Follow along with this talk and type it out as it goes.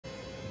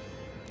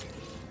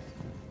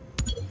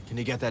Can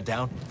you get that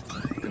down?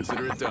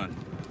 Consider it done.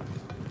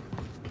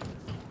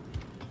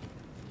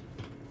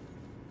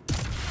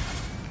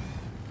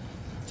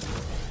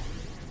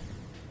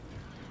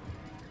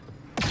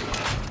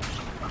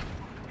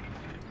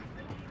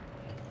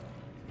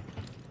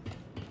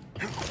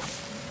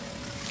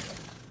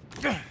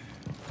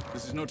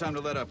 This is no time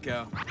to let up,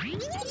 Cal.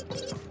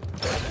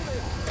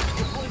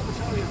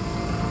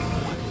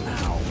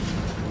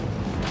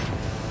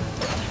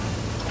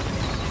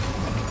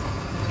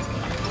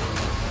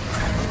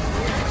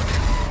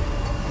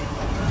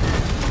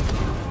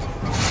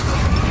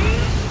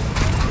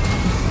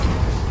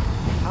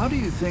 How do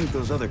you think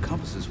those other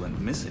compasses went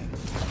missing?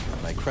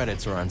 My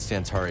credits are on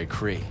Santari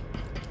Cree.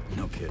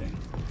 No kidding.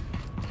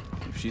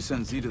 If she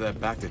sends Z to that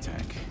Bacta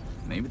tank,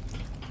 maybe...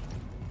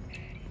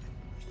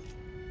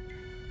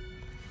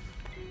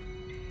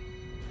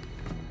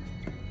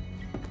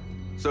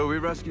 So we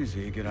rescue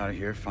Z, get out of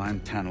here,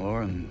 find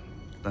Tanalor, and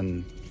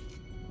then...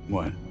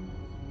 what?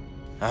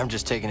 I'm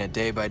just taking it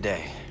day by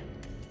day.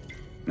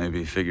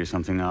 Maybe figure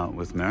something out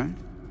with Merrin?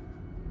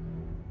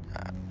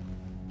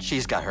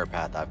 She's got her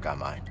path, I've got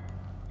mine.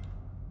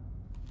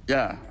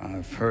 Yeah,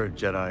 I've heard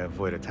Jedi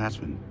avoid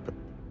attachment, but...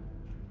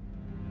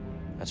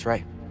 That's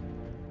right.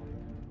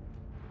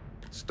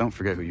 Just don't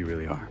forget who you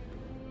really are.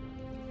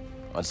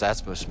 What's that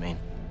supposed to mean?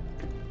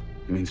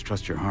 It means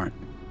trust your heart.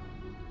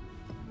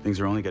 Things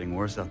are only getting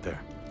worse out there.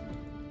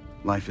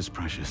 Life is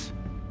precious.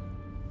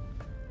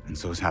 And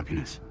so is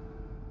happiness.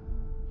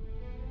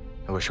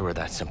 I wish it were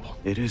that simple.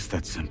 It is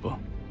that simple.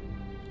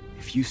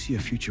 If you see a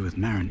future with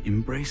Merrin,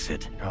 embrace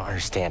it. I don't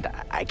understand.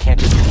 I can't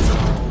just...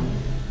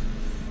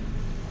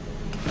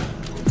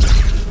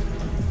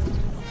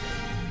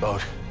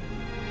 Boat.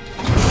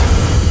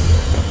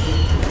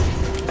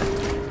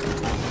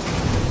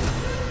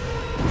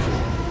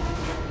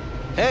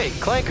 Hey,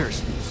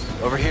 clankers!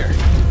 Over here.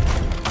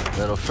 A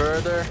little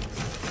further.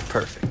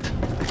 Perfect.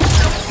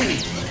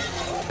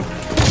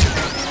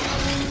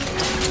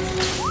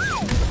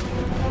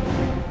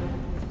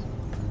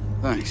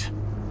 Thanks.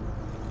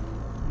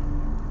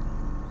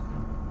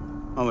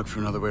 I'll look for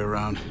another way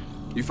around.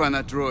 You find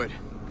that droid.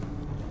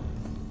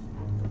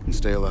 And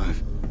stay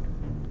alive.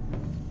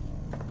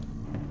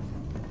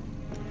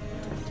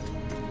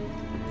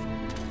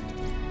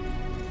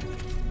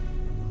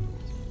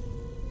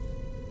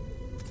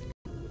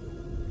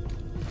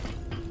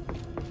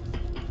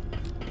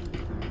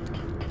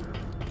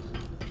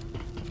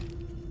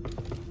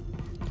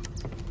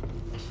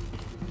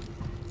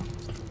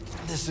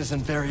 This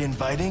isn't very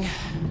inviting.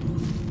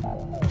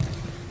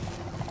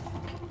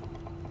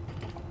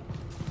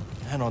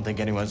 I don't think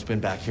anyone's been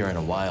back here in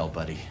a while,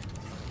 buddy.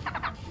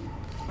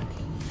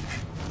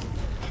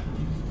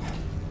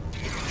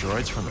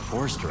 Droids from the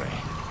Force Array.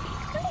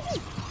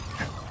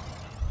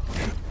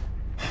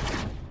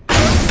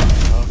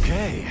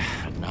 Okay,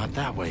 not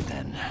that way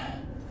then.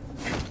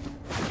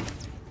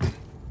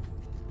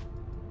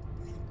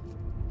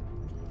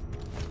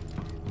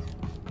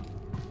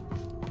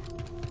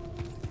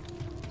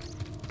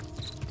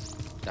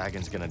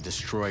 Dagon's gonna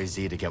destroy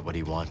Z to get what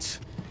he wants.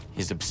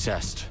 He's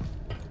obsessed.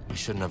 We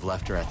shouldn't have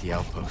left her at the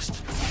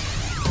outpost.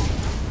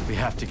 We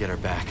have to get her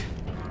back.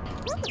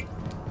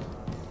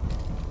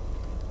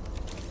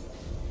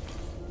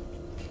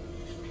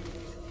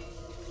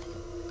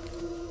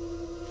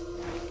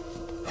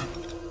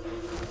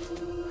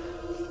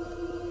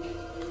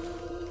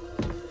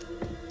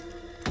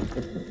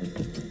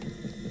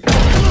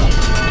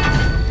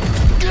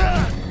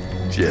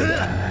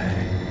 Jedi.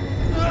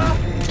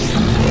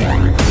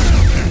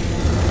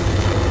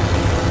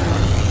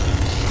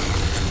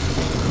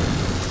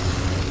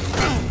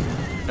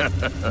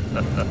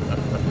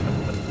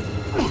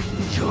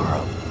 You're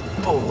a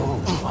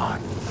bold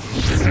one.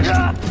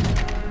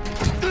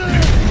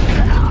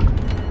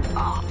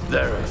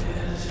 There it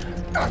is.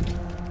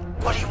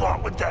 What do you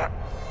want with that?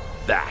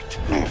 That's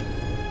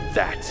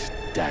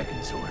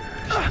Dagon's order.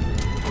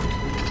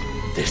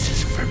 This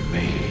is for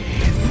me.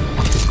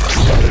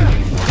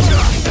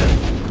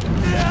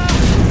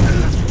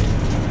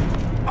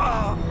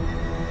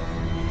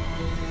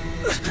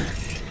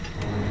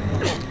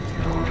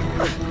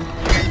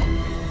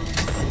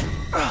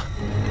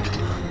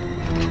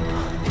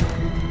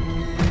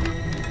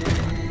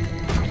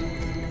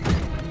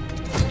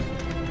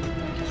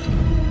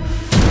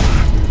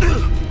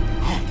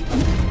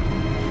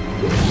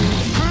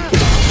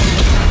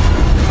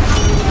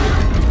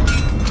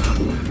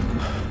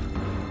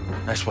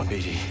 Nice one,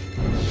 BD.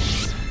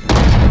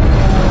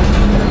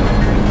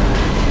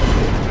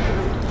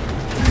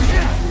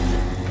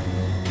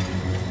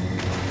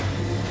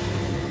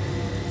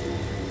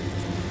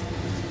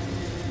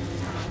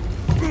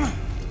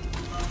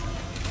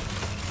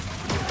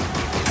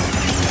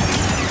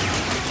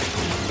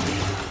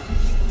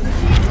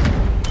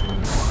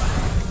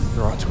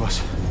 They're on to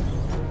us.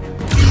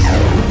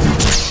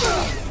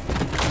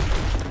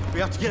 We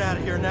have to get out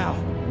of here now.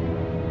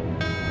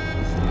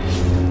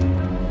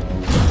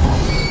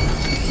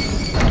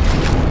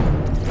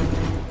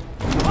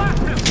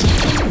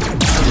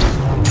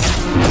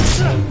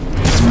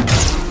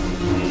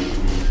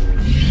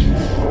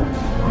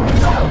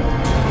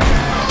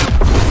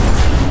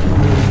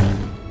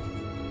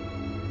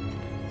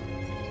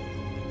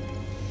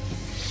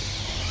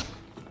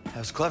 That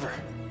was clever.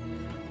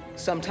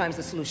 Sometimes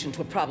the solution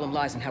to a problem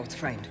lies in how it's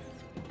framed.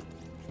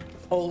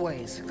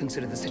 Always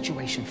consider the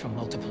situation from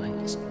multiple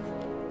angles.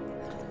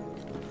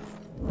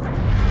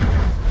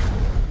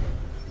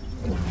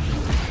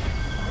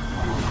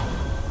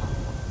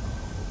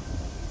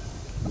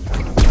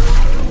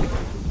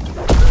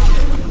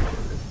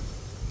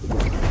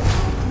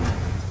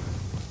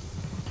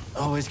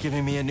 Always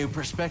giving me a new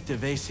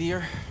perspective, eh,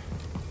 Seer?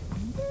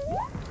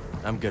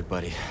 I'm good,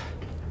 buddy.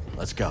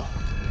 Let's go.